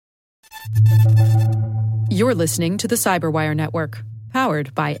You're listening to the Cyberwire Network,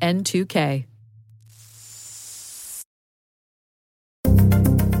 powered by N2K.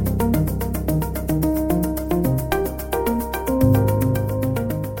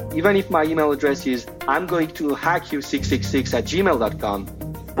 Even if my email address is I'm going to hackyou666 at gmail.com,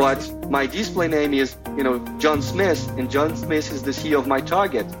 but my display name is, John Smith, and John Smith is the CEO of my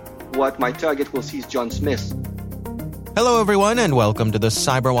target. What my target will see is John Smith. Hello, everyone, and welcome to the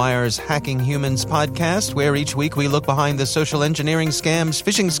CyberWire's Hacking Humans podcast, where each week we look behind the social engineering scams,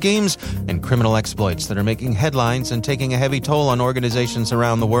 phishing schemes, and criminal exploits that are making headlines and taking a heavy toll on organizations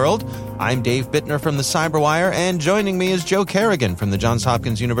around the world. I'm Dave Bittner from the CyberWire, and joining me is Joe Carrigan from the Johns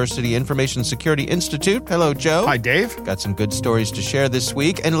Hopkins University Information Security Institute. Hello, Joe. Hi, Dave. Got some good stories to share this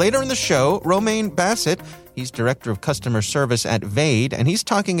week. And later in the show, Romain Bassett. He's Director of Customer Service at Vade, and he's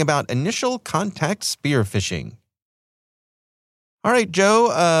talking about initial contact spear phishing. All right,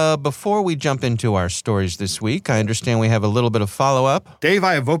 Joe, before we jump into our stories this week, I understand we have a little bit of follow-up. Dave,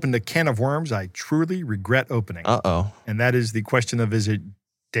 I have opened a can of worms I truly regret opening. Uh-oh. And that is the question of, is it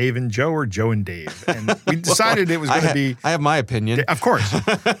Dave and Joe or Joe and Dave? And we decided it was going to be... I have my opinion. Of course.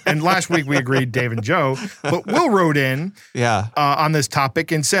 And last week we agreed Dave and Joe. But Will wrote in on this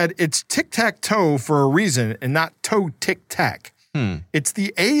topic and said it's tic-tac-toe for a reason and not toe-tic-tac. It's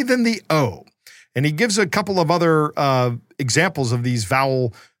the A then the O. And he gives a couple of other examples of these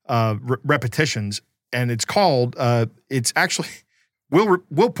vowel repetitions, and it's called, it's actually,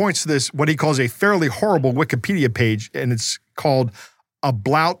 Will points to this, what he calls a fairly horrible Wikipedia page, and it's called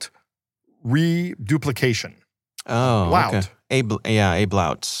ablaut reduplication. Oh, Ablaut. Okay.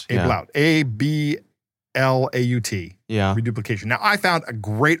 Ablaut. Ablaut. A-B-L-A-U-T. Yeah. Reduplication. Now, I found a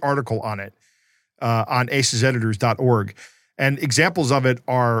great article on it on aceseditors.org, and examples of it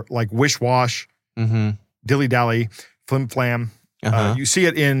are like wish-wash, dilly-dally, flim-flam. You see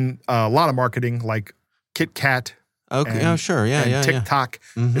it in a lot of marketing, like Kit Kat. Okay. And, sure. Yeah. and Yeah. TikTok.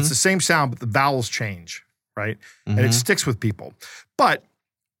 Mm-hmm. It's the same sound, but the vowels change, right? Mm-hmm. And it sticks with people. But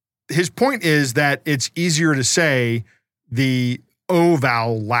his point is that it's easier to say the O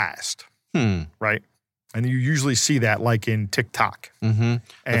vowel last, right? And you usually see that like in TikTok. Mm-hmm.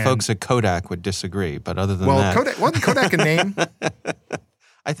 The folks at Kodak would disagree, but other than that, Kodak wasn't Kodak a name?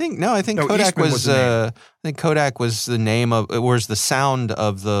 I think Kodak was I think Kodak was the name of, it was the sound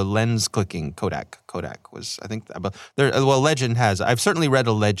of the lens clicking. Kodak was, I think, legend has, I've certainly read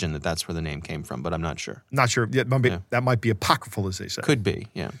a legend that that's where the name came from, but I'm not sure. Not sure. That might be apocryphal, as they say. Could be,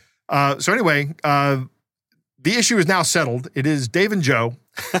 yeah. So anyway, the issue is now settled. It is Dave and Joe.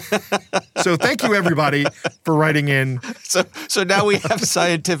 So thank you, everybody, for writing in. So now we have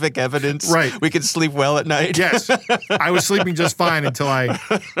scientific evidence. Right. We can sleep well at night. Yes. I was sleeping just fine until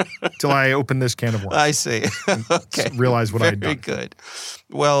I opened this can of worms. I see. Okay. Realized what I had done. Very good.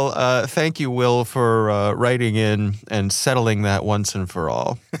 Well, thank you, Will, for writing in and settling that once and for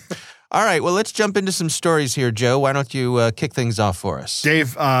all. All right, well, let's jump into some stories here, Joe. Why don't you kick things off for us?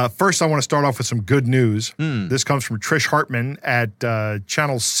 Dave, first I want to start off with some good news. This comes from Trish Hartman at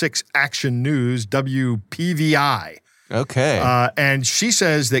Channel 6 Action News, WPVI. Okay. And she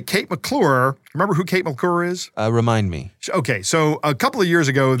says that Kate McClure, remember who Kate McClure is? Remind me. Okay, so a couple of years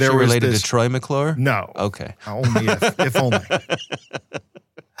ago there was related to Troy McClure? No. Okay. Only if only.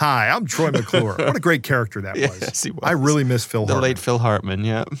 Hi, I'm Troy McClure. What a great character that was. Yes, he was. I really miss Phil Hartman. The late Phil Hartman,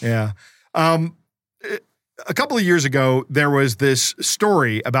 yeah. Yeah. A couple of years ago, there was this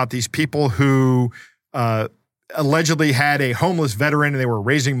story about these people who allegedly had a homeless veteran and they were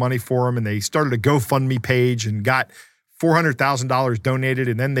raising money for him, and they started a GoFundMe page and got $400,000 donated,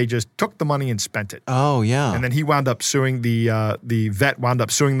 and then they just took the money and spent it. Oh, yeah. And then he wound up suing the vet wound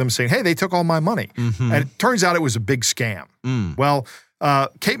up suing them, saying, hey, they took all my money. Mm-hmm. And it turns out it was a big scam. Well,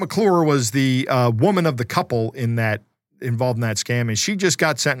 Kate McClure was the woman of the couple involved in that scam, and she just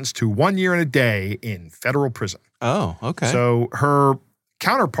got sentenced to 1 year and a day in federal prison. Oh, okay. So her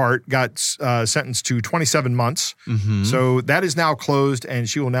counterpart got sentenced to 27 months. Mm-hmm. So that is now closed, and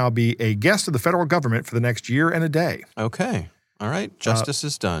she will now be a guest of the federal government for the next year and a day. Okay. All right. Justice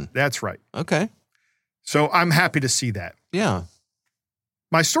is done. That's right. Okay. So I'm happy to see that. Yeah.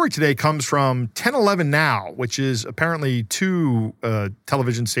 My story today comes from 1011 Now, which is apparently two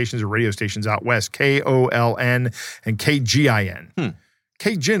television stations or radio stations out west, KOLN and KGIN.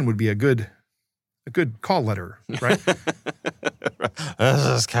 KGIN would be a good call letter, right? This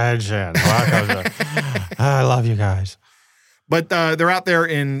is KGIN. I love you guys. But they're out there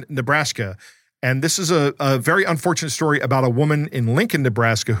in Nebraska, and this is a very unfortunate story about a woman in Lincoln,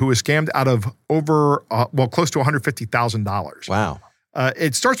 Nebraska, who was scammed out of close to $150,000. Wow.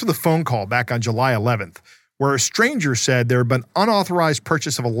 It starts with a phone call back on July 11th where a stranger said there had been unauthorized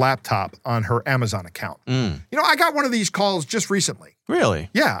purchase of a laptop on her Amazon account. I got one of these calls just recently.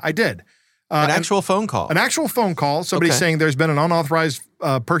 Really? Yeah, I did. An actual phone call? An actual phone call. Somebody saying there's been an unauthorized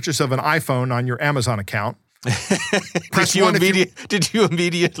purchase of an iPhone on your Amazon account. Did you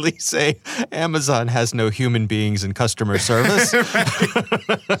immediately say Amazon has no human beings in customer service?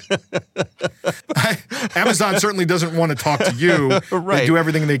 Amazon certainly doesn't want to talk to you. Right. They do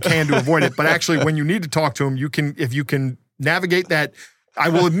everything they can to avoid it. But actually, when you need to talk to them, if you can navigate that, I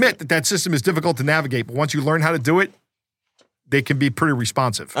will admit that system is difficult to navigate. But once you learn how to do it, they can be pretty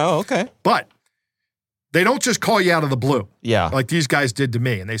responsive. Oh, okay. But they don't just call you out of the blue. Yeah. Like these guys did to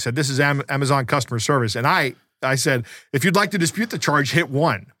me. And they said, this is Amazon customer service. And I said, if you'd like to dispute the charge, hit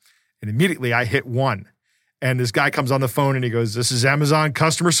 1. And immediately I hit 1. And this guy comes on the phone and he goes, this is Amazon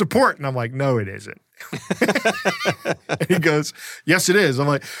customer support. And I'm like, no, it isn't. And he goes, yes, it is. I'm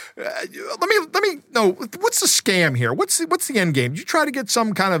like, let me know, what's the scam here? What's the end game? Did you try to get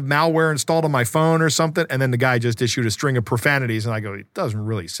some kind of malware installed on my phone or something? And then the guy just issued a string of profanities. And I go, it doesn't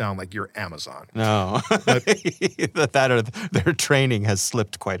really sound like you're Amazon. No. Their training has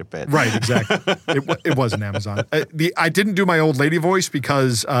slipped quite a bit. Right, exactly. It wasn't Amazon. I didn't do my old lady voice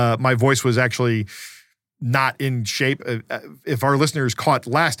because my voice was actually not in shape. If our listeners caught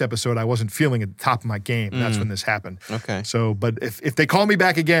last episode, I wasn't feeling at the top of my game. That's when this happened. Okay. So, but if they call me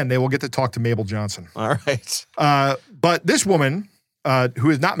back again, they will get to talk to Mabel Johnson. All right. But this woman,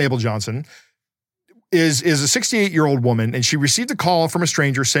 who is not Mabel Johnson, is a 68-year-old woman, and she received a call from a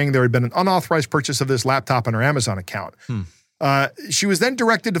stranger saying there had been an unauthorized purchase of this laptop on her Amazon account. She was then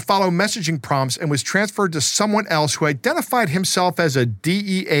directed to follow messaging prompts and was transferred to someone else who identified himself as a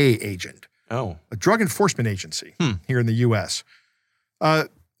DEA agent. Oh. A drug enforcement agency here in the U.S.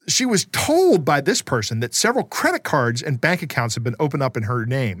 She was told by this person that several credit cards and bank accounts had been opened up in her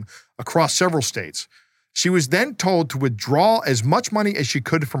name across several states. She was then told to withdraw as much money as she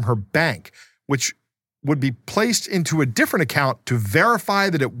could from her bank, which would be placed into a different account to verify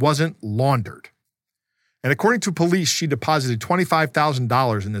that it wasn't laundered. And according to police, she deposited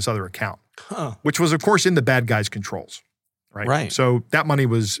 $25,000 in this other account, which was, of course, in the bad guy's controls. Right. So that money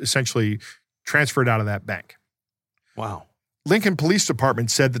was essentially transferred out of that bank. Wow. Lincoln Police Department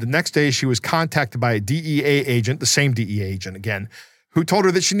said that the next day she was contacted by a DEA agent, the same DEA agent again, who told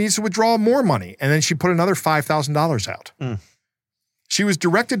her that she needs to withdraw more money. And then she put another $5,000 out. She was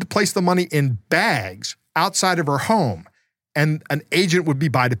directed to place the money in bags outside of her home, and an agent would be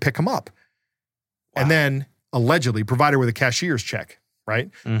by to pick them up. Wow. And then allegedly provide her with a cashier's check, right?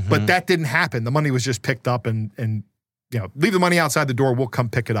 But that didn't happen. The money was just picked up and leave the money outside the door, we'll come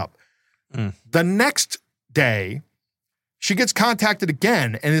pick it up. The next day, she gets contacted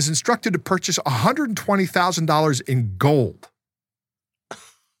again and is instructed to purchase $120,000 in gold.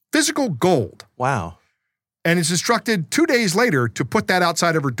 Physical gold. Wow. And is instructed 2 days later to put that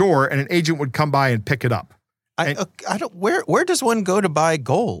outside of her door and an agent would come by and pick it up. I don't. Where does one go to buy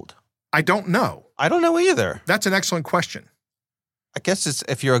gold? I don't know. I don't know either. That's an excellent question. I guess it's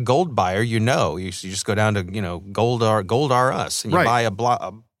if you're a gold buyer, you just go down to Gold R Us and you buy a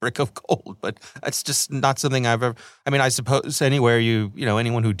brick of gold. But that's just not something I've ever. I mean, I suppose anywhere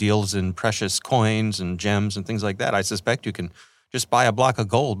anyone who deals in precious coins and gems and things like that, I suspect you can just buy a block of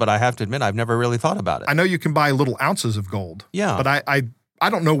gold. But I have to admit, I've never really thought about it. I know you can buy little ounces of gold. Yeah, but I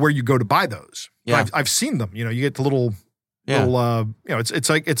don't know where you go to buy those. Yeah, I've seen them. You get the little. Yeah. It's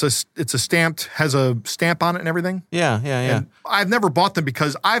a stamped, has a stamp on it and everything. Yeah. And I've never bought them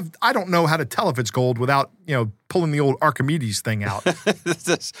because I don't know how to tell if it's gold without, pulling the old Archimedes thing out. But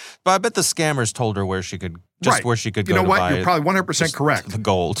I bet the scammers told her where she could go to buy it. You know what? You're probably 100% correct. The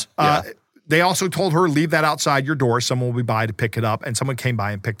gold. Yeah. They also told her, leave that outside your door. Someone will be by to pick it up. And someone came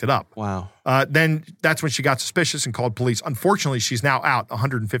by and picked it up. Wow. Then that's when she got suspicious and called police. Unfortunately, she's now out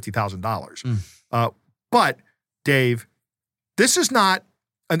 $150,000. But, Dave, this is not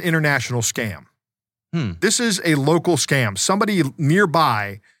an international scam. This is a local scam. Somebody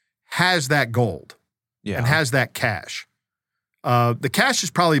nearby has that gold and has that cash. The cash has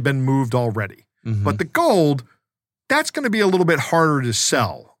probably been moved already. But the gold, that's going to be a little bit harder to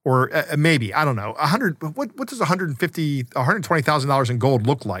sell. Or maybe, I don't know, what does $120,000 in gold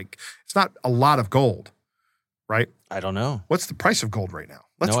look like? It's not a lot of gold, right? I don't know. What's the price of gold right now?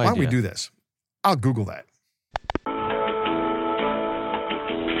 Why don't we do this? I'll Google that.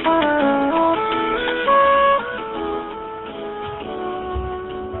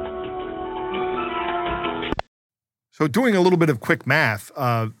 So doing a little bit of quick math,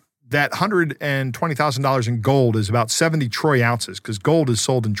 that $120,000 in gold is about 70 troy ounces because gold is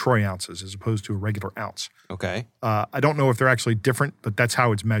sold in troy ounces as opposed to a regular ounce. Okay. I don't know if they're actually different, but that's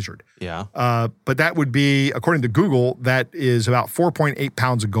how it's measured. Yeah. But that would be, according to Google, that is about 4.8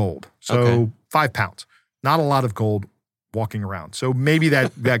 pounds of gold. So 5 pounds. Not a lot of gold walking around. So maybe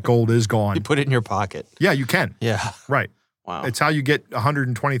that gold is gone. You put it in your pocket. Yeah, you can. Yeah. Right. Wow. It's how you get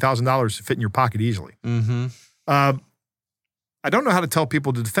 $120,000 to fit in your pocket easily. Mm-hmm. I don't know how to tell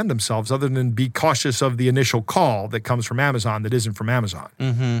people to defend themselves other than be cautious of the initial call that comes from Amazon that isn't from Amazon.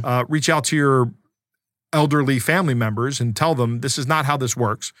 Mm-hmm. Reach out to your elderly family members and tell them this is not how this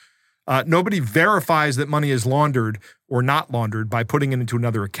works. Nobody verifies that money is laundered or not laundered by putting it into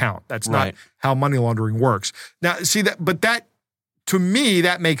another account. That's not how money laundering works. Now, see that, but that, to me,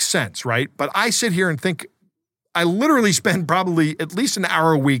 that makes sense, right? But I sit here and think, I literally spend probably at least an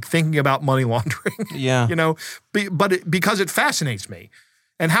hour a week thinking about money laundering. Yeah. Because it fascinates me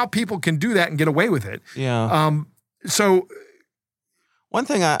and how people can do that and get away with it. Yeah. So one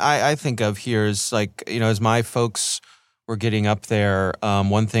thing I think of here is like, as my folks were getting up there,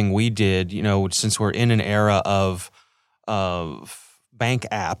 one thing we did, since we're in an era of bank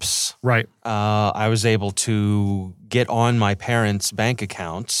apps, right? I was able to get on my parents' bank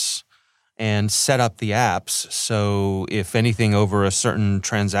accounts and set up the apps so if anything over a certain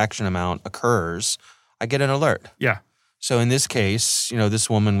transaction amount occurs, I get an alert. Yeah. So in this case, this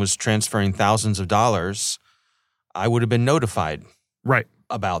woman was transferring thousands of dollars. I would have been notified. Right.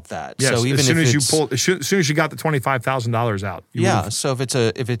 About that. Yes, so even as soon as you got the $25,000 out.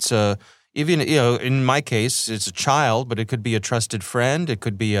 So in my case, it's a child, but it could be a trusted friend. It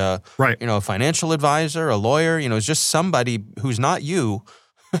could be a financial advisor, a lawyer. It's just somebody who's not you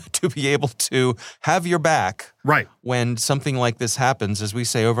to be able to have your back. Right. When something like this happens, as we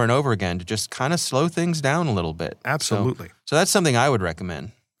say over and over again, to just kind of slow things down a little bit. Absolutely. So that's something I would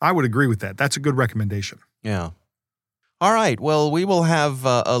recommend. I would agree with that. That's a good recommendation. Yeah. All right. Well, we will have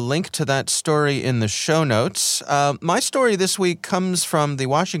a link to that story in the show notes. My story this week comes from the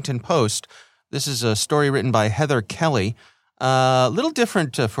Washington Post. This is a story written by Heather Kelly. A little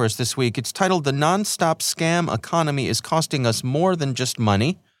different for us this week. It's titled, "The Nonstop Scam Economy is Costing Us More Than Just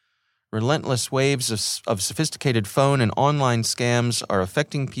Money. Relentless waves of sophisticated phone and online scams are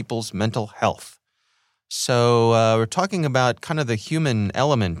affecting people's mental health." So we're talking about kind of the human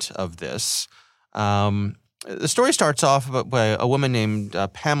element of this. The story starts off by a woman named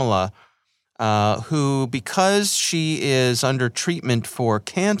Pamela, who, because she is under treatment for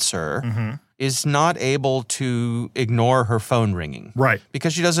cancer, is not able to ignore her phone ringing. Right.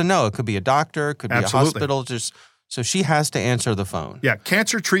 Because she doesn't know. It could be a doctor, it could be a hospital. So she has to answer the phone. Yeah,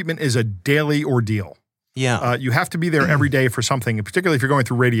 cancer treatment is a daily ordeal. Yeah. You have to be there every day for something, particularly if you're going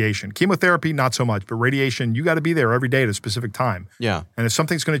through radiation. Chemotherapy, not so much, but radiation, you got to be there every day at a specific time. Yeah. And if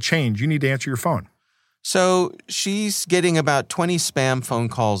something's going to change, you need to answer your phone. So she's getting about 20 spam phone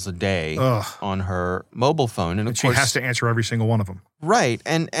calls a day on her mobile phone. And of course, she has to answer every single one of them. Right.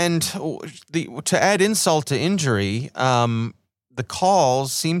 And to add insult to injury, the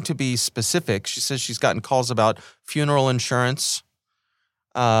calls seem to be specific. She says she's gotten calls about funeral insurance.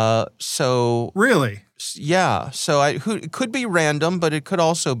 Really? Yeah. So it could be random, but it could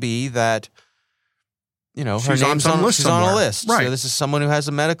also be that her name's on a list. Right. So this is someone who has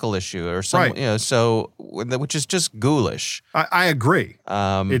a medical issue or something, which is just ghoulish. I agree.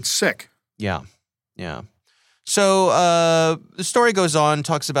 It's sick. Yeah. Yeah. So the story goes on,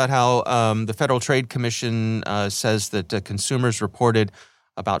 talks about how the Federal Trade Commission says that consumers reported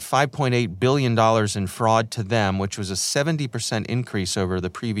about $5.8 billion in fraud to them, which was a 70% increase over the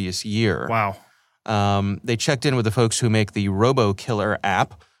previous year. Wow. They checked in with the folks who make the RoboKiller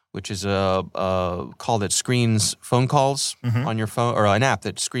app, which is a call that screens phone calls on your phone, or an app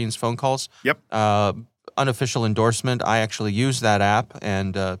that screens phone calls. Yep. Unofficial endorsement. I actually use that app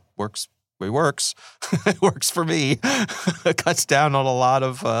and works. It works. It works for me. It cuts down on a lot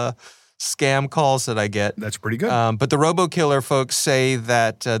of scam calls that I get. That's pretty good. But the RoboKiller folks say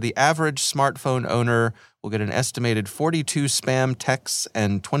that the average smartphone owner will get an estimated 42 spam texts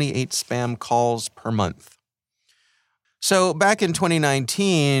and 28 spam calls per month. So back in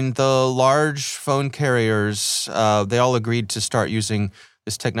 2019, the large phone carriers, they all agreed to start using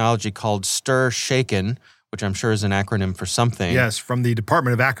this technology called STIR/SHAKEN, which I'm sure is an acronym for something. Yes, from the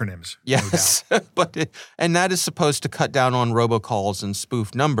Department of Acronyms. Yes, no and that is supposed to cut down on robocalls and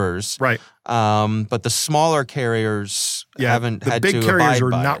spoof numbers. Right. But the smaller carriers haven't had to abide by it. The big carriers are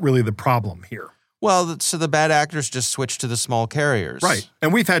not really the problem here. Well, so the bad actors just switch to the small carriers. Right.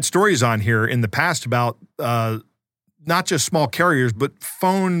 And we've had stories on here in the past about not just small carriers, but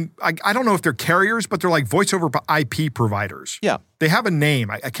phone. I don't know if they're carriers, but they're like voice over IP providers. Yeah. They have a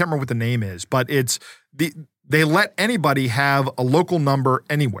name. I can't remember what the name is, but they let anybody have a local number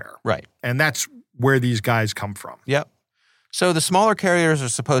anywhere. Right. And that's where these guys come from. Yep. So the smaller carriers are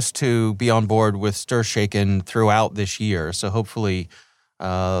supposed to be on board with STIR/SHAKEN throughout this year. So hopefully,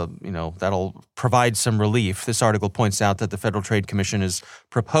 that'll provide some relief. This article points out that the Federal Trade Commission has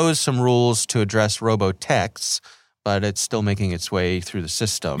proposed some rules to address robo-texts, but it's still making its way through the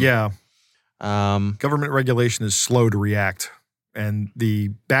system. Yeah. Government regulation is slow to react, and the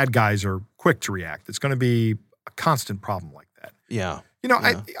bad guys are quick to react. It's going to be a constant problem like that. Yeah.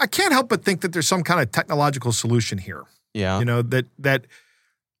 I can't help but think that there's some kind of technological solution here. Yeah. That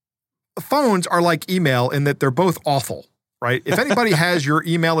phones are like email in that they're both awful, right? If anybody has your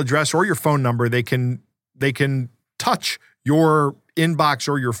email address or your phone number, they can touch your inbox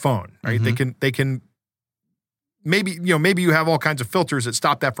or your phone, right? Mm-hmm. They can maybe you have all kinds of filters that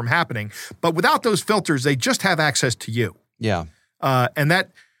stop that from happening, but without those filters, they just have access to you. Yeah. And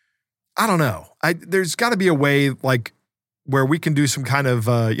that, I don't know. There's got to be a way like where we can do some kind of,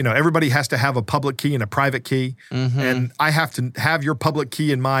 everybody has to have a public key and a private key. Mm-hmm. And I have to have your public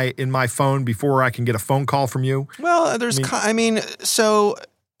key in my phone before I can get a phone call from you. Well,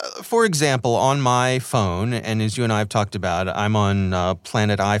 for example, on my phone, and as you and I have talked about, I'm on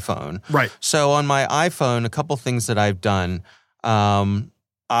Planet iPhone. Right. So on my iPhone, a couple things that I've done,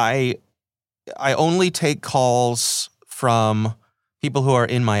 I only take calls from people who are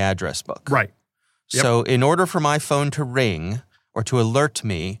in my address book. Right. Yep. So in order for my phone to ring or to alert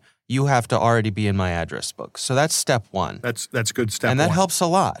me, you have to already be in my address book. So that's step one. That's good step one. And that helps a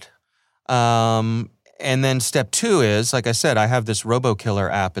lot. And then step two is, like I said, I have this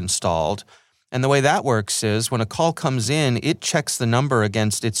RoboKiller app installed. And the way that works is when a call comes in, it checks the number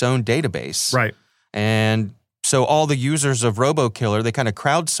against its own database. Right. And so all the users of RoboKiller, they kind of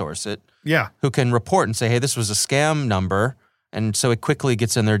crowdsource it. Yeah. Who can report and say, hey, this was a scam number. And so it quickly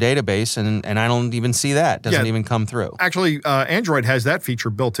gets in their database, and I don't even see that. It doesn't even come through. Actually, Android has that feature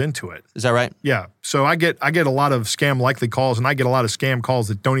built into it. Is that right? Yeah. So I get a lot of scam likely calls, and I get a lot of scam calls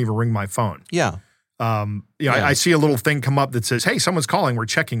that don't even ring my phone. Yeah. I see a little thing come up that says, hey, someone's calling, we're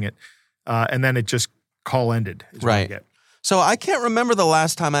checking it. And then it just call ended. Right. So I can't remember the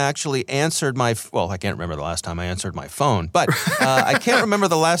last time I actually answered I can't remember the last time I answered my phone, but I can't remember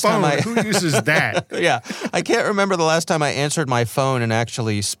the last time Who uses that? Yeah. I can't remember the last time I answered my phone and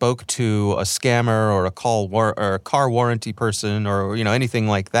actually spoke to a scammer or a car warranty person or, anything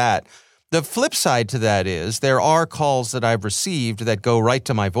like that. The flip side to that is there are calls that I've received that go right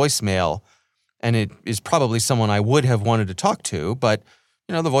to my voicemail, and it is probably someone I would have wanted to talk to, but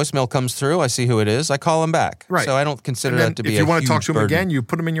the voicemail comes through, I see who it is, I call him back. Right. So I don't consider that to be a huge If you want to talk to him burden. again, you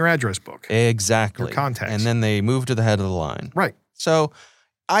put him in your address book. Exactly. Your contacts. And then they move to the head of the line. Right. So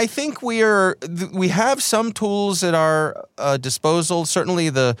I think we have some tools at our disposal.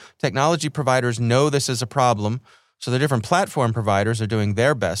 Certainly the technology providers know this is a problem. So the different platform providers are doing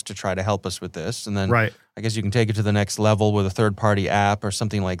their best to try to help us with this. And then I guess you can take it to the next level with a third-party app or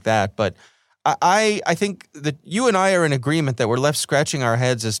something like that. But I think that you and I are in agreement that we're left scratching our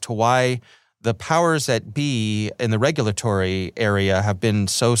heads as to why the powers that be in the regulatory area have been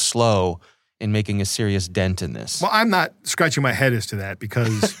so slow in making a serious dent in this. Well, I'm not scratching my head as to that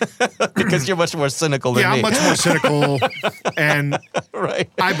because... because you're much more cynical than me. Yeah, I'm much more cynical. And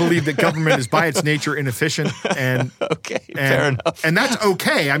right. I believe that government is by its nature inefficient. And fair enough. And that's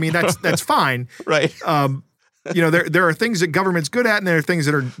okay. I mean, that's fine. Right. There are things that government's good at, and there are things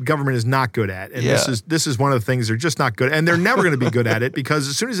that government is not good at. And this is one of the things they're just not good at. And they're never going to be good at it because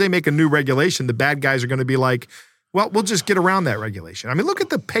as soon as they make a new regulation, the bad guys are going to be like, well, we'll just get around that regulation. I mean, look at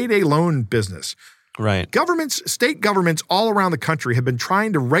the payday loan business. Right. State governments all around the country have been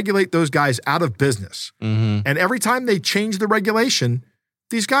trying to regulate those guys out of business. Mm-hmm. And every time they change the regulation,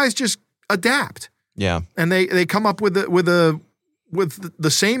 these guys just adapt. Yeah. And they come up with the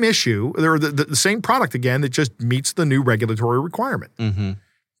same issue or the same product again that just meets the new regulatory requirement. Mm-hmm.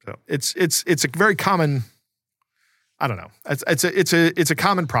 So it's a very common. I don't know. It's a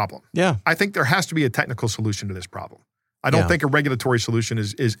common problem. Yeah. I think there has to be a technical solution to this problem. I don't think a regulatory solution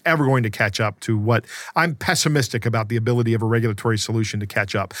is ever going to catch up to what I'm pessimistic about the ability of a regulatory solution to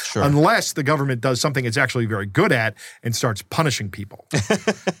catch up unless the government does something it's actually very good at and starts punishing people,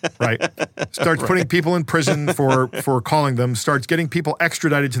 right? Starts putting people in prison for calling them, starts getting people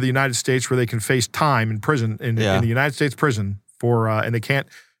extradited to the United States where they can face time in prison in the United States prison for and they can't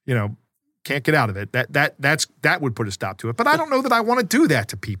get out of it. That would put a stop to it. But I don't know that I want to do that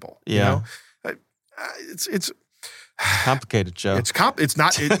to people. Yeah. It's Complicated, Joe. It's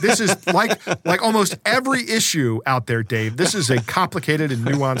not. This is like almost every issue out there, Dave. This is a complicated and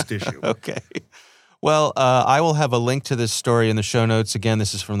nuanced issue. Okay. Well, I will have a link to this story in the show notes. Again,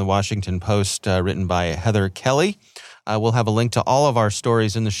 this is from the Washington Post, written by Heather Kelly. We'll have a link to all of our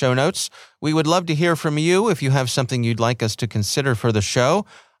stories in the show notes. We would love to hear from you. If you have something you'd like us to consider for the show,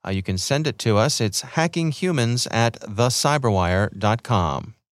 you can send it to us. It's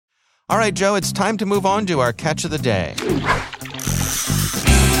hackinghumans@thecyberwire.com. All right, Joe, it's time to move on to our catch of the day.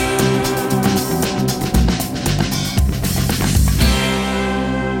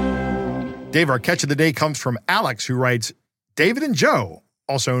 Dave, our catch of the day comes from Alex, who writes, David and Joe,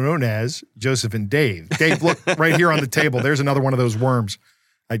 also known as Joseph and Dave. Dave, look right here on the table. There's another one of those worms.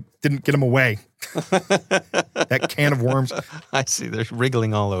 I didn't get them away. That can of worms. I see. They're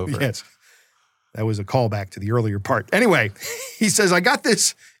wriggling all over. Yes. That was a callback to the earlier part. Anyway, he says, I got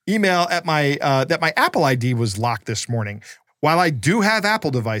this email at that my Apple ID was locked this morning. While I do have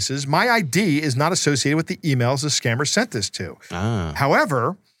Apple devices, my ID is not associated with the emails the scammer sent this to.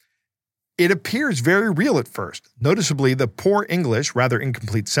 However, it appears very real at first. Noticeably, the poor English, rather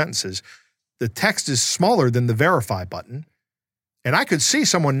incomplete sentences, the text is smaller than the verify button, and I could see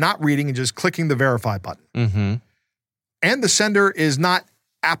someone not reading and just clicking the verify button. Mm-hmm. And the sender is not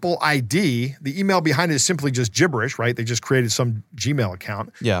Apple ID. The email behind it is simply just gibberish, right? They just created some Gmail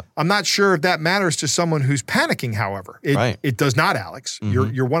account. Yeah. I'm not sure if that matters to someone who's panicking, however. It does not, Alex.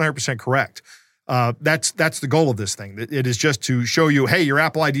 Mm-hmm. You're 100% correct. That's the goal of this thing. It is just to show you, hey, your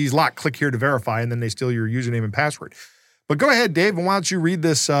Apple ID is locked. Click here to verify, and then they steal your username and password. But go ahead, Dave, and why don't you read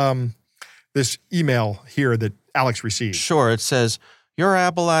this this email here that Alex received? Sure. It says, your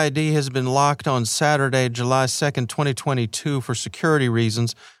Apple ID has been locked on Saturday, July 2nd, 2022 for security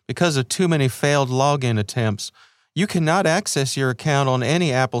reasons because of too many failed login attempts. You cannot access your account on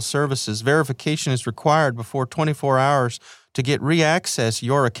any Apple services. Verification is required before 24 hours to get re-access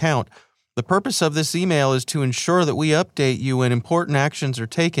your account. The purpose of this email is to ensure that we update you when important actions are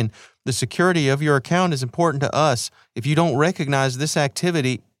taken. The security of your account is important to us. If you don't recognize this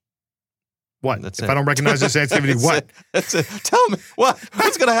activity... What? If I don't recognize this activity, what? That's it. Tell me,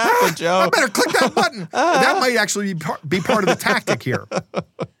 what's going to happen, Joe? I better click that button. That might actually be part of the tactic here.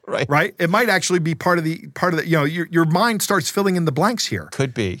 Right? It might actually be part of the, your mind starts filling in the blanks here.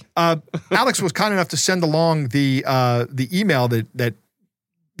 Could be. Alex was kind enough to send along the email the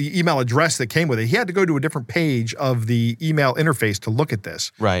email address that came with it. He had to go to a different page of the email interface to look at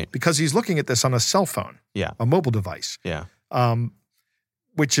this. Right. Because he's looking at this on a cell phone. Yeah. A mobile device. Yeah.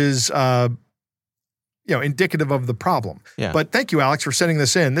 Which is, indicative of the problem. Yeah. But thank you, Alex, for sending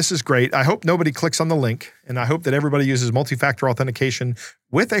this in. This is great. I hope nobody clicks on the link, and I hope that everybody uses multi-factor authentication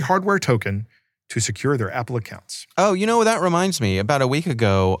with a hardware token to secure their Apple accounts. Oh, that reminds me. About a week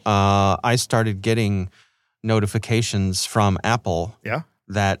ago, I started getting notifications from Apple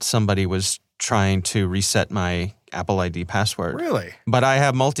that somebody was trying to reset my Apple ID password. Really? But I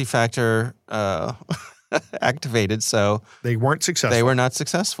have multi-factor activated, so they weren't successful. They were not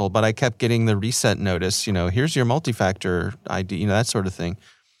successful, but I kept getting the reset notice, here's your multi-factor ID, that sort of thing.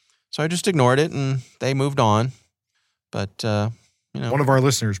 So I just ignored it and they moved on. But, one of our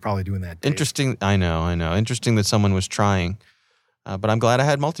listeners probably doing that. Dave. Interesting. I know. Interesting that someone was trying. But I'm glad I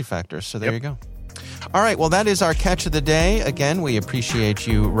had multi-factor, so there you go. All right, well, that is our catch of the day. Again, we appreciate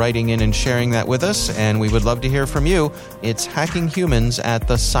you writing in and sharing that with us, and we would love to hear from you. It's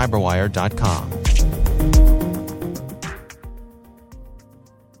hackinghumans@thecyberwire.com.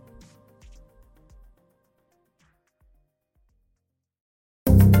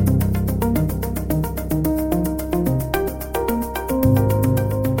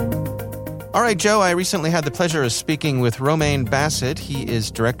 All right, Joe, I recently had the pleasure of speaking with Romain Bassett. He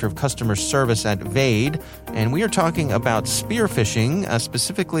is Director of Customer Service at Vade, and we are talking about spear phishing,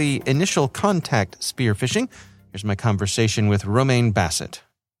 specifically initial contact spear phishing. Here's my conversation with Romain Bassett.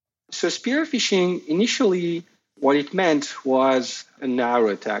 So spear phishing, initially, what it meant was a narrow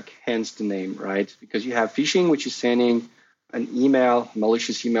attack, hence the name, right? Because you have phishing, which is sending an email,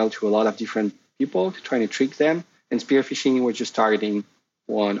 malicious email to a lot of different people to try to trick them, and spear phishing, which is targeting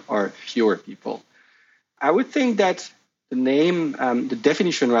one or fewer people. I would think that the name, the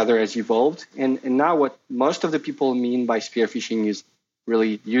definition rather, has evolved. And now what most of the people mean by spear phishing is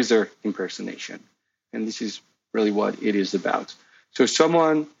really user impersonation. And this is really what it is about. So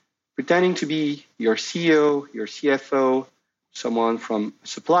someone pretending to be your CEO, your CFO, someone from a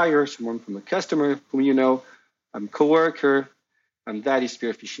supplier, someone from a customer whom you know, coworker, that is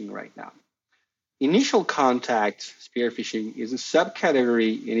spear phishing right now. Initial contact spear phishing is a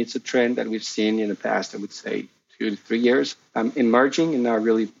subcategory, and it's a trend that we've seen in the past, I would say, 2 to 3 years, emerging and now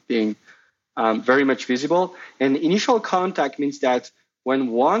really being very much visible. And initial contact means that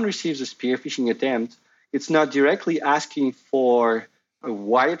when one receives a spear phishing attempt, it's not directly asking for a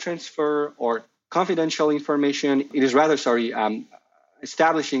wire transfer or confidential information. It is rather,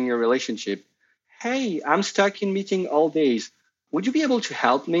 establishing a relationship. Hey, I'm stuck in meeting all days. Would you be able to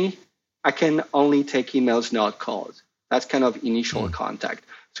help me? I can only take emails, not calls. That's kind of initial contact.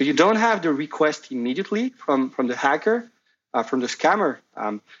 So you don't have the request immediately from the hacker, from the scammer,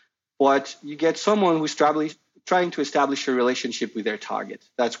 but you get someone who's trying to establish a relationship with their target.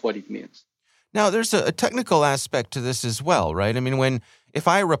 That's what it means. Now, there's a technical aspect to this as well, right? I mean, if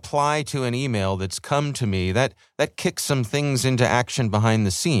I reply to an email that's come to me, that kicks some things into action behind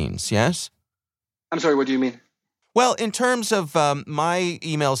the scenes, yes? I'm sorry, what do you mean? Well, in terms of my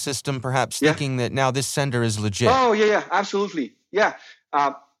email system, perhaps thinking that now this sender is legit. Oh, yeah, absolutely. Yeah.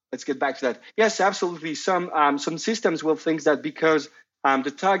 Let's get back to that. Yes, absolutely. Some systems will think that because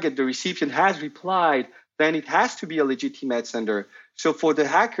the target, the recipient, has replied, then it has to be a legitimate sender. So for the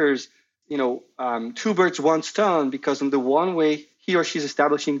hackers, two birds, one stone, because in the one way, he or she is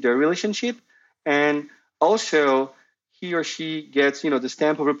establishing their relationship, and also he or she gets, the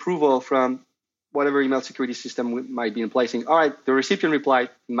stamp of approval from whatever email security system might be in place. All right, the recipient replied,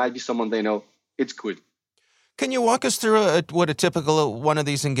 it might be someone they know. It's good. Can you walk us through what a typical one of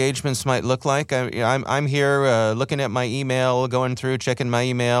these engagements might look like? I'm here looking at my email, going through, checking my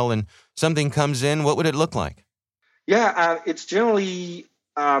email, and something comes in. What would it look like? Yeah, it's generally,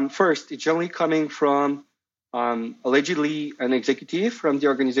 first, it's generally coming from allegedly an executive from the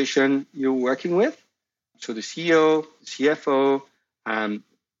organization you're working with. So the CEO, the CFO,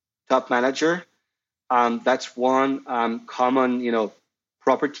 top manager. That's one common,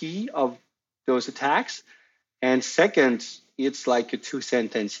 property of those attacks. And second, it's like a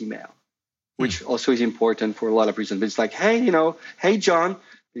 2-sentence email, which also is important for a lot of reasons. But it's like, hey, John,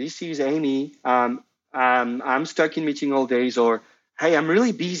 this is Amy. I'm stuck in meeting all days, or hey, I'm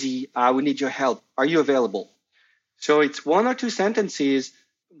really busy. We need your help. Are you available? So it's 1 or 2 sentences.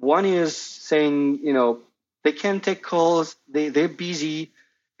 One is saying, they can't take calls. They're busy.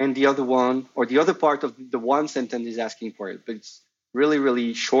 And the other one, or the other part of the one sentence is asking for it. But it's really,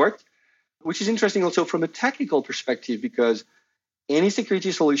 really short, which is interesting also from a technical perspective, because any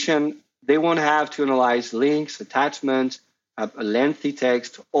security solution, they won't have to analyze links, attachments, a lengthy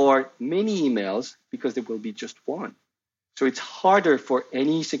text, or many emails, because there will be just one. So it's harder for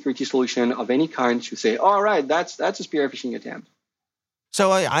any security solution of any kind to say, all right, that's a spear phishing attempt.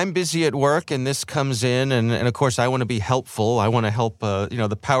 So I'm busy at work, and this comes in, and of course I want to be helpful. I want to help,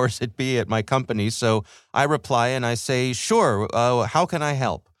 the powers that be at my company. So I reply and I say, sure, how can I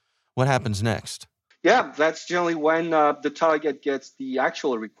help? What happens next? Yeah, that's generally when the target gets the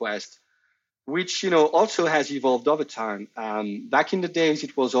actual request, which, also has evolved over time. Back in the days,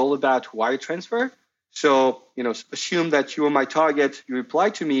 it was all about wire transfer. So, assume that you are my target, you reply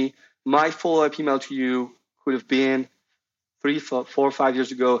to me, my follow-up email to you could have been 3, 4, 5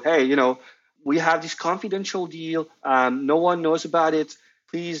 years ago. Hey, we have this confidential deal. No one knows about it.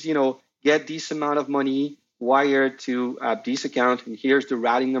 Please, get this amount of money wired to this account. And here's the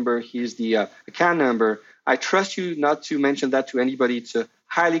routing number. Here's the account number. I trust you not to mention that to anybody. It's a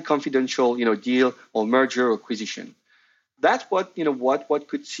highly confidential, deal or merger or acquisition. That's what, what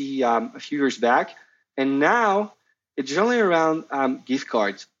could see a few years back. And now it's generally around gift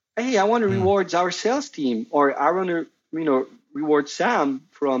cards. Hey, I want to reward our sales team, or I want to, reward Sam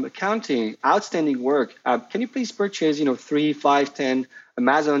from accounting, outstanding work. Can you please purchase, 3, 5, 10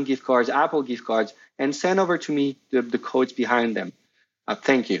 Amazon gift cards, Apple gift cards, and send over to me the codes behind them?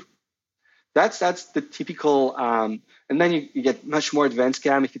 Thank you. That's the typical, and then you get much more advanced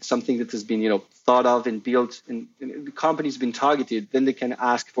scam if it's something that has been, thought of and built, and the company's been targeted. Then they can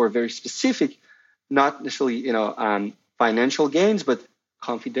ask for very specific, not necessarily, financial gains, but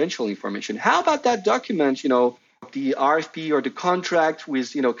confidential information. How about that document, the RFP or the contract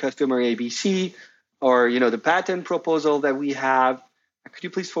with, customer ABC, or, the patent proposal that we have? Could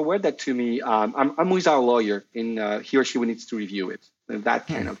you please forward that to me? I'm with our lawyer, and he or she needs to review it. That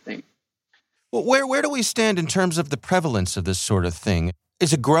kind of thing. Well, where do we stand in terms of the prevalence of this sort of thing?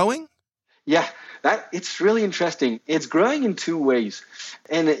 Is it growing? Yeah, it's really interesting. It's growing in 2 ways.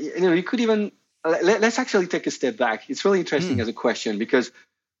 And, you could even, let's actually take a step back. It's really interesting as a question, because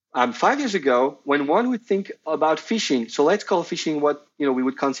 5 years ago, when one would think about phishing, so let's call phishing what, we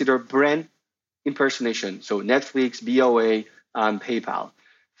would consider brand impersonation. So Netflix, BOA, PayPal.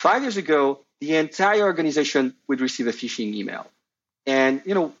 5 years ago, the entire organization would receive a phishing email. And,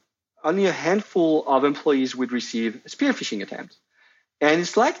 only a handful of employees would receive a spear phishing attempt. And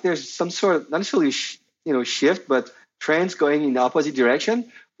it's like there's some sort of, not necessarily, shift, but trends going in the opposite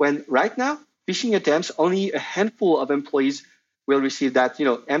direction, when right now, phishing attempts, only a handful of employees will receive that,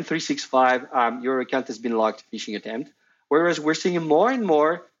 M365, your account has been locked phishing attempt. Whereas we're seeing more and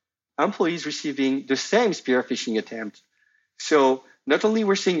more employees receiving the same spear phishing attempt. So not only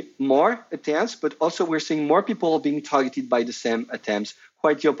we're seeing more attempts, but also we're seeing more people being targeted by the same attempts,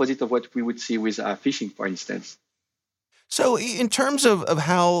 quite the opposite of what we would see with phishing, for instance. So in terms of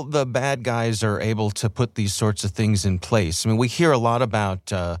how the bad guys are able to put these sorts of things in place, I mean, we hear a lot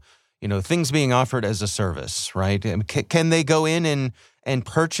about, things being offered as a service, right? Can they go in and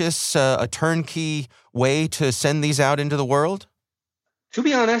purchase a turnkey way to send these out into the world? To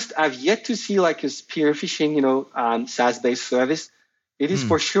be honest, I've yet to see like a spear phishing, SaaS-based service. It is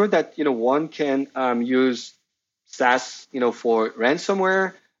for sure that, one can use SaaS, for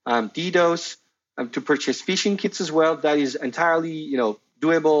ransomware, DDoS, to purchase phishing kits as well. That is entirely,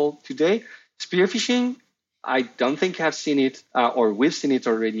 doable today. Spear phishing, I don't think I've seen it or we've seen it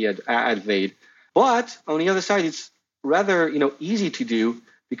already at Vade. But on the other side, it's rather, easy to do,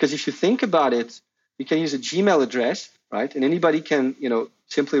 because if you think about it, you can use a Gmail address, right? And anybody can,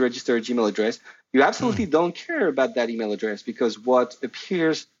 simply register a Gmail address. You absolutely don't care about that email address, because what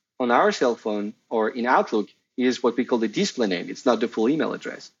appears on our cell phone or in Outlook is what we call the display name. It's not the full email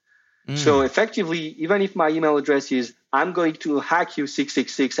address. So effectively, even if my email address is I'm going to hack you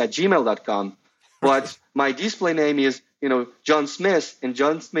 666 at gmail.com, but my display name is, John Smith, and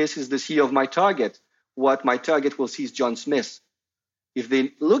John Smith is the CEO of my target, what my target will see is John Smith. If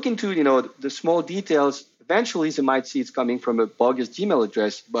they look into, the small details, eventually they might see it's coming from a bogus Gmail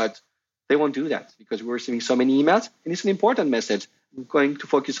address, but they won't do that because we're receiving so many emails, and it's an important message. We're going to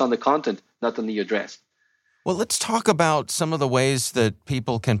focus on the content, not on the address. Well, let's talk about some of the ways that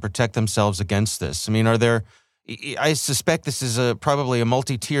people can protect themselves against this. I mean, I suspect this is probably a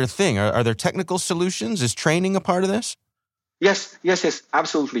multi-tier thing. Are there technical solutions? Is training a part of this? Yes,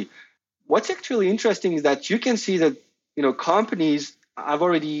 absolutely. What's actually interesting is that you can see that, companies have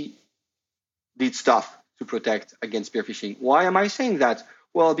already did stuff to protect against spear phishing. Why am I saying that?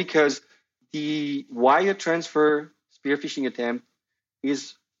 Well, because the wire transfer spear phishing attempt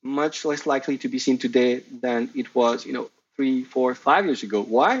is much less likely to be seen today than it was, 3, 4, 5 years ago.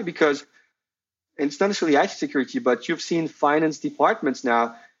 Why? Because, and it's not necessarily IT security, but you've seen finance departments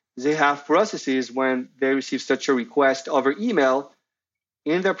now, they have processes when they receive such a request over email.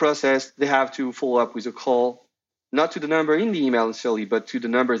 In their process, they have to follow up with a call, not to the number in the email necessarily, but to the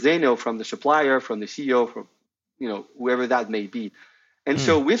number they know from the supplier, from the CEO, from, whoever that may be. And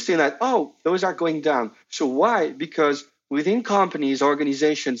so we've seen that, those are going down. So why? Because within companies,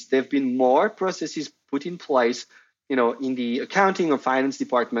 organizations, there have been more processes put in place, in the accounting or finance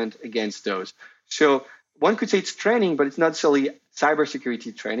department against those. So one could say it's training, but it's not solely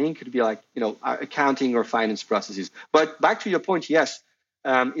cybersecurity training. It could be like, accounting or finance processes. But back to your point, yes,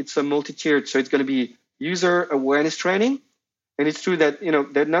 it's a multi-tiered. So it's going to be user awareness training. And it's true that,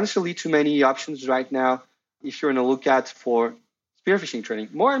 there are not necessarily too many options right now if you're on a lookout for spear phishing training.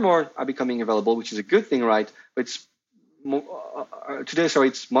 More and more are becoming available, which is a good thing, right? But it's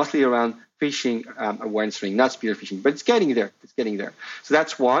mostly around phishing awareness training, not spear phishing. But it's getting there. So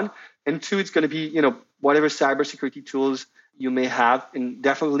that's one. And two, it's going to be, whatever cybersecurity tools you may have. And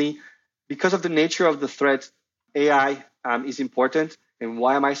definitely, because of the nature of the threat, AI is important. And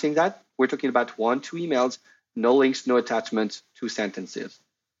why am I saying that? We're talking about 1, 2 emails, no links, no attachments, 2 sentences.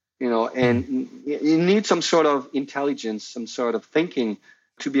 And you need some sort of intelligence, some sort of thinking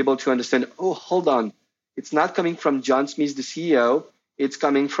to be able to understand, hold on. It's not coming from John Smith, the CEO. It's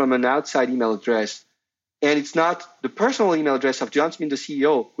coming from an outside email address. And it's not the personal email address of John Smith, the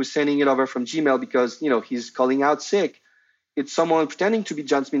CEO, who's sending it over from Gmail because, he's calling out sick. It's someone pretending to be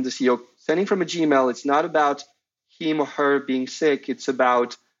John Smith, the CEO, sending from a Gmail. It's not about him or her being sick. It's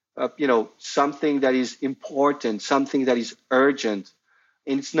about, something that is important, something that is urgent.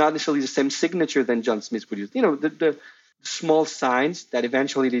 And it's not necessarily the same signature than John Smith would use. The small signs that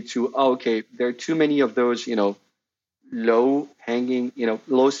eventually lead to, there are too many of those, low hanging,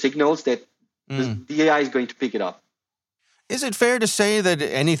 low signals that the AI is going to pick it up. Is it fair to say that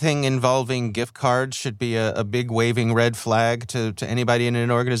anything involving gift cards should be a big waving red flag to anybody in an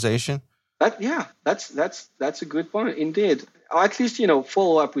organization? That's a good point, indeed. Or at least,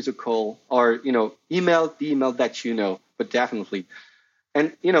 follow up with a call or, email the email that but definitely.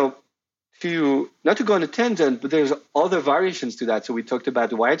 And, not to go on a tangent, but there's other variations to that. So we talked about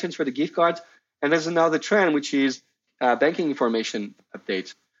the wire transfer, the gift cards, and there's another trend, which is banking information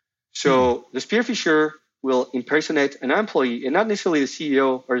updates. So the spear phisher will impersonate an employee, and not necessarily the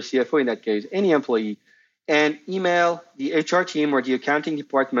CEO or the CFO in that case, any employee, and email the HR team or the accounting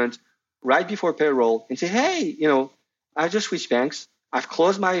department right before payroll and say, hey, I just switched banks. I've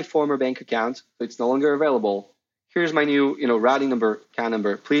closed my former bank account, so it's no longer available. Here's my new, routing number, account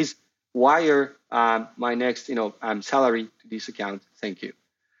number. Please wire my next, salary to this account. Thank you.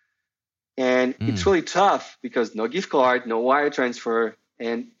 And it's really tough because no gift card, no wire transfer,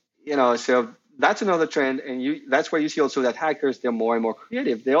 and so that's another trend. And that's where you see also that hackers, they're more and more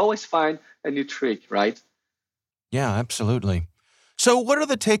creative. They always find a new trick, right? Yeah, absolutely. So what are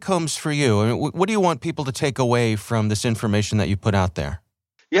the take-homes for you? I mean, what do you want people to take away from this information that you put out there?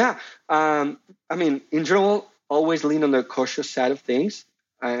 Yeah. In general, always lean on the cautious side of things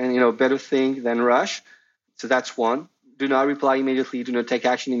and, better think than rush. So that's one. Do not reply immediately. Do not take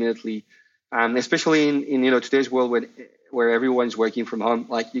action immediately. Especially in today's world where everyone's working from home.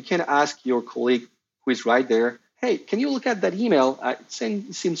 Like, you can ask your colleague who is right there, hey, can you look at that email? It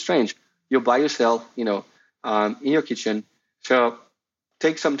seems strange. You're by yourself, in your kitchen. So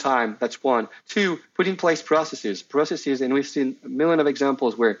take some time. That's one. Two, put in place processes, and we've seen a million of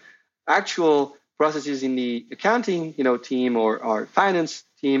examples where actual processes in the accounting, team or finance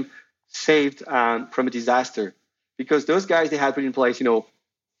team saved from a disaster, because those guys, they had put in place,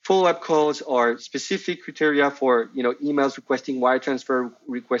 follow-up calls or specific criteria for, emails requesting wire transfer,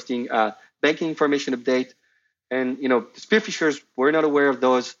 requesting banking information update, and the spearfishers were not aware of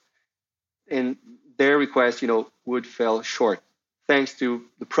those, and their request, would fall short, thanks to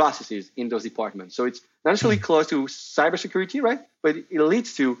the processes in those departments. So it's not necessarily close to cybersecurity, right? But it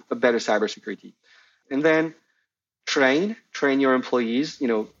leads to a better cybersecurity. And then train your employees,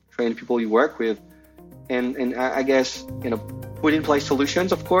 train people you work with. And I guess, put in place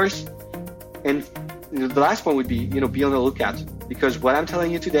solutions, of course. And the last one would be, be on the lookout. Because what I'm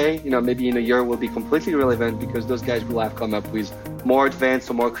telling you today, maybe in a year will be completely irrelevant, because those guys will have come up with more advanced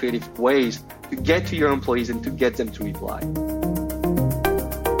or more creative ways to get to your employees and to get them to reply.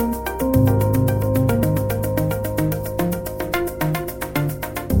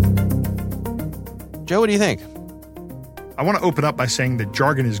 Joe, what do you think? I want to open up by saying that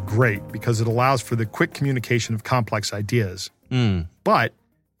jargon is great because it allows for the quick communication of complex ideas. But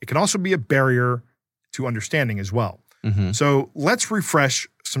it can also be a barrier to understanding as well. So let's refresh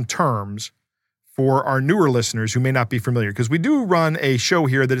some terms for our newer listeners who may not be familiar, because we do run a show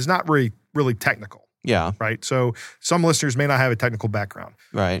here that is not really technical. Yeah. Right? So some listeners may not have a technical background.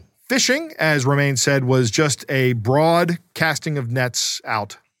 Right. Phishing, as Romain said, was just a broad casting of nets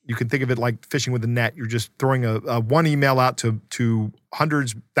out. You can think of it like fishing with a net. You're just throwing a one email out to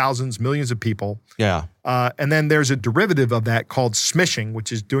hundreds, thousands, millions of people. Yeah. And then there's a derivative of that called smishing,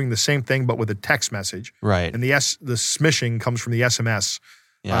 which is doing the same thing but with a text message. Right. And the smishing comes from the SMS.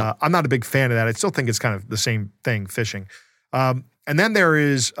 Yeah. I'm not a big fan of that. I still think it's kind of the same thing, phishing. And then there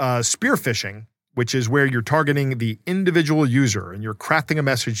is spear phishing, which is where you're targeting the individual user and you're crafting a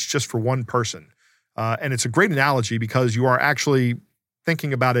message just for one person. And it's a great analogy because you are actually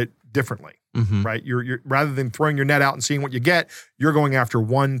thinking about it differently, right? You're rather than throwing your net out and seeing what you get, you're going after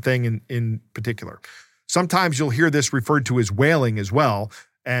one thing in particular. Sometimes you'll hear this referred to as whaling as well.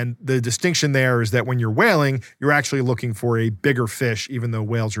 And the distinction there is that when you're whaling, you're actually looking for a bigger fish, even though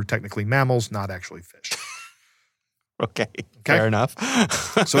whales are technically mammals, not actually fish. Okay, fair enough.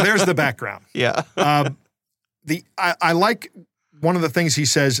 So there's the background. Yeah. I like one of the things he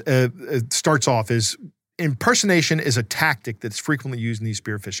says, starts off is, impersonation is a tactic that's frequently used in these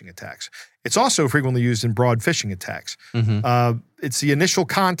spear phishing attacks. It's also frequently used in broad phishing attacks. It's the initial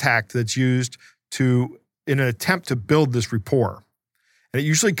contact that's used in an attempt to build this rapport. And it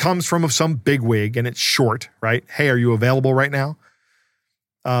usually comes from some bigwig, and it's short, right? Hey, are you available right now?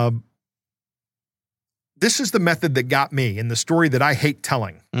 This is the method that got me in the story that I hate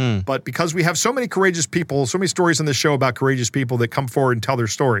telling. But because we have so many courageous people, so many stories on this show about courageous people that come forward and tell their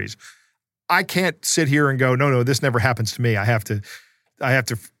stories, I can't sit here and go, no, this never happens to me. I have to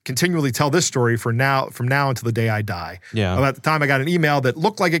continually tell this story from now until the day I die. Yeah. About the time I got an email that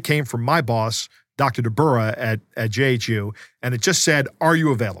looked like it came from my boss, Dr. DeBura at JHU, and it just said, "Are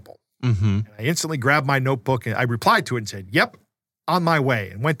you available?" And I instantly grabbed my notebook and I replied to it and said, "Yep, on my way,"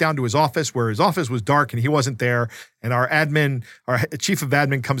 and went down to his office, where his office was dark and he wasn't there. And our chief of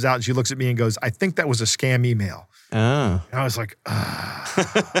admin comes out and she looks at me and goes, "I think that was a scam email." Oh. And I was like,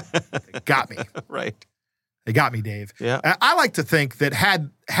 they got me. Right. They got me, Dave. Yeah. I like to think that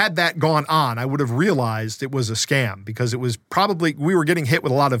had that gone on, I would have realized it was a scam, because it was probably, we were getting hit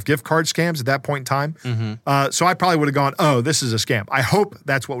with a lot of gift card scams at that point in time. So I probably would have gone, oh, this is a scam. I hope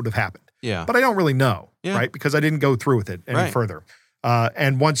that's what would have happened. Yeah. But I don't really know, right? Because I didn't go through with it any further.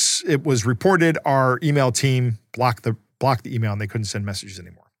 And once it was reported, our email team blocked the email and they couldn't send messages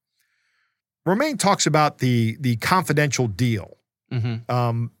anymore. Romain talks about the confidential deal.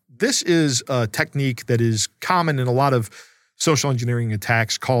 this is a technique that is common in a lot of social engineering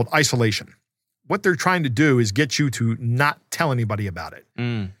attacks called isolation. What they're trying to do is get you to not tell anybody about it.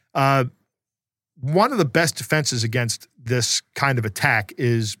 One of the best defenses against this kind of attack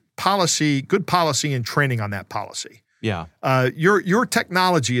is good policy and training on that policy. Yeah. Your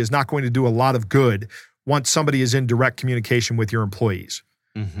technology is not going to do a lot of good once somebody is in direct communication with your employees.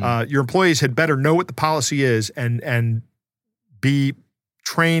 Your employees had better know what the policy is and be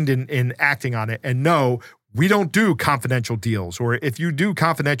trained in acting on it and know we don't do confidential deals, or if you do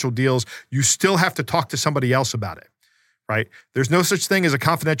confidential deals, you still have to talk to somebody else about it, right? There's no such thing as a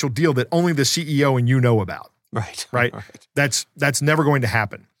confidential deal that only the CEO and you know about. Right. That's never going to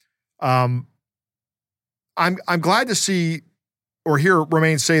happen. I'm glad to see or hear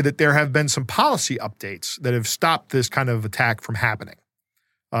Romain say that there have been some policy updates that have stopped this kind of attack from happening.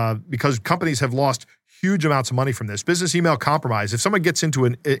 Because companies have lost huge amounts of money from this. Business email compromise. If someone gets into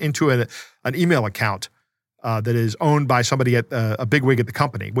an email account that is owned by somebody at a bigwig at the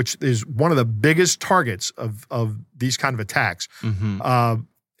company, which is one of the biggest targets of these kind of attacks, and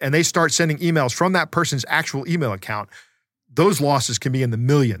they start sending emails from that person's actual email account, those losses can be in the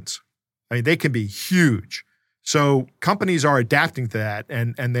millions. I mean, they can be huge. So companies are adapting to that,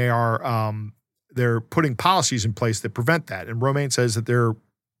 and they are they're putting policies in place that prevent that. And Romain says that they're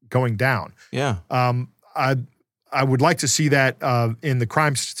going down. Yeah. I would like to see that in the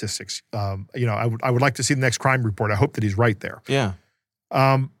crime statistics. I would like to see the next crime report. I hope that he's right there. Yeah.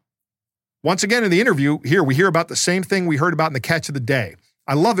 Once again, in the interview here, we hear about the same thing we heard about in the catch of the day.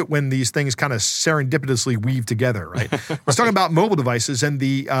 I love it when these things kind of serendipitously weave together, right? Let's talk about mobile devices and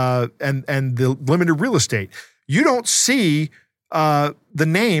the limited real estate. You don't see the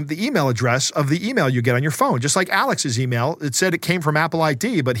name, the email address of the email you get on your phone. Just like Alex's email, it said it came from Apple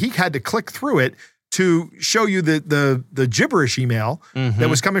ID, but he had to click through it to show you the gibberish email that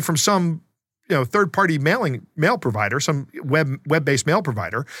was coming from some third-party mail provider, some web-based mail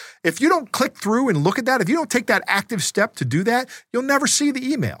provider. If you don't click through and look at that, if you don't take that active step to do that, you'll never see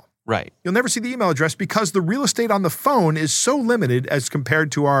the email. Right. You'll never see the email address because the real estate on the phone is so limited as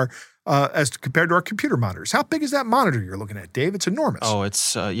compared to our computer monitors. How big is that monitor you're looking at, Dave? It's enormous. Oh,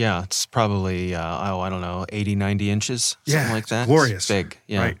 it's probably, I don't know, 80, 90 inches, something like that. Glorious. It's big.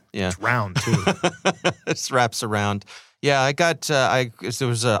 Yeah. Right. Yeah. It's round, too. It wraps around. Yeah, I got, there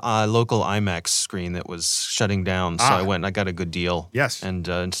was a local IMAX screen that was shutting down, so I went and I got a good deal. Yes. And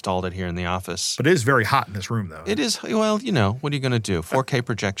installed it here in the office. But it is very hot in this room, though. It is, well, what are you going to do? 4K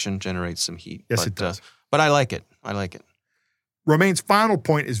projection generates some heat. Yes, it does. But I like it. Romain's final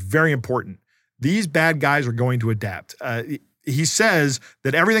point is very important. These bad guys are going to adapt. He says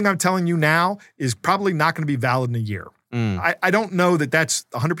that everything I'm telling you now is probably not going to be valid in a year. I don't know that that's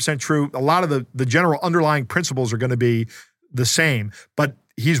 100% true. A lot of the general underlying principles are going to be the same, but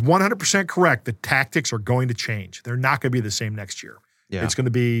he's 100% correct. The tactics are going to change. They're not going to be the same next year. Yeah. It's going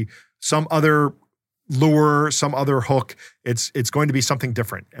to be some other lure, some other hook. It's going to be something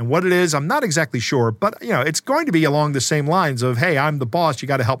different. And what it is, I'm not exactly sure, but it's going to be along the same lines of, hey, I'm the boss, you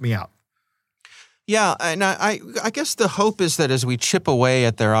got to help me out. Yeah, and I guess the hope is that as we chip away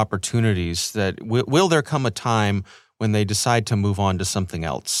at their opportunities, that will there come a time when they decide to move on to something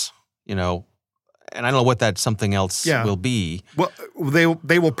else, and I don't know what that something else will be. Well,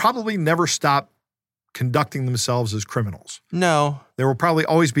 they will probably never stop conducting themselves as criminals. No. There will probably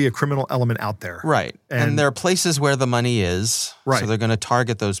always be a criminal element out there. Right. And there are places where the money is. Right. So they're going to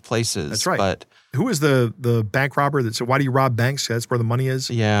target those places. That's right. But who is the bank robber that said, why do you rob banks? That's where the money is?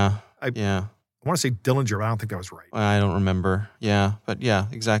 Yeah. I want to say Dillinger, but I don't think that was right. I don't remember. Yeah. But yeah,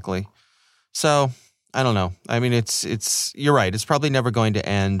 exactly. So I don't know. I mean, you're right. It's probably never going to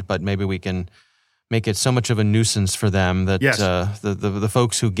end, but maybe we can make it so much of a nuisance for them that the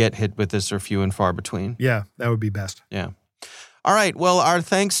folks who get hit with this are few and far between. Yeah, that would be best. Yeah. All right. Well, our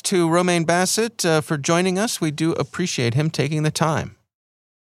thanks to Romain Bassett for joining us. We do appreciate him taking the time.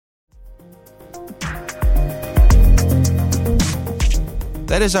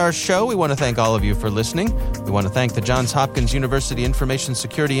 That is our show. We want to thank all of you for listening. We want to thank the Johns Hopkins University Information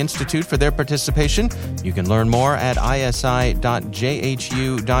Security Institute for their participation. You can learn more at isi.jhu.edu.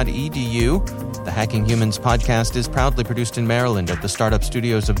 The Hacking Humans podcast is proudly produced in Maryland at the startup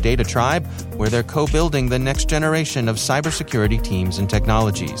studios of Data Tribe, where they're co-building the next generation of cybersecurity teams and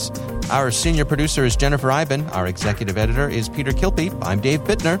technologies. Our senior producer is Jennifer Iben. Our executive editor is Peter Kilpe. I'm Dave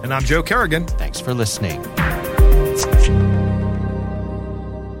Bittner. And I'm Joe Kerrigan. Thanks for listening.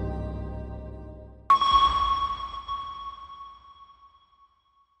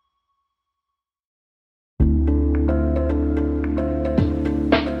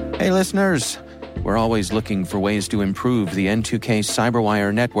 Hey, listeners. We're always looking for ways to improve the N2K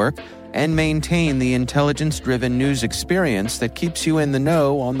CyberWire network and maintain the intelligence-driven news experience that keeps you in the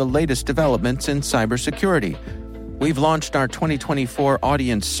know on the latest developments in cybersecurity. We've launched our 2024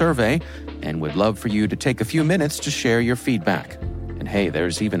 audience survey and would love for you to take a few minutes to share your feedback. And hey,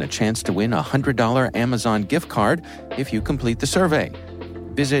 there's even a chance to win a $100 Amazon gift card if you complete the survey.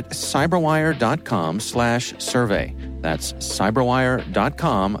 Visit cyberwire.com/survey. That's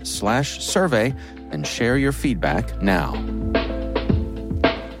cyberwire.com/survey and share your feedback now.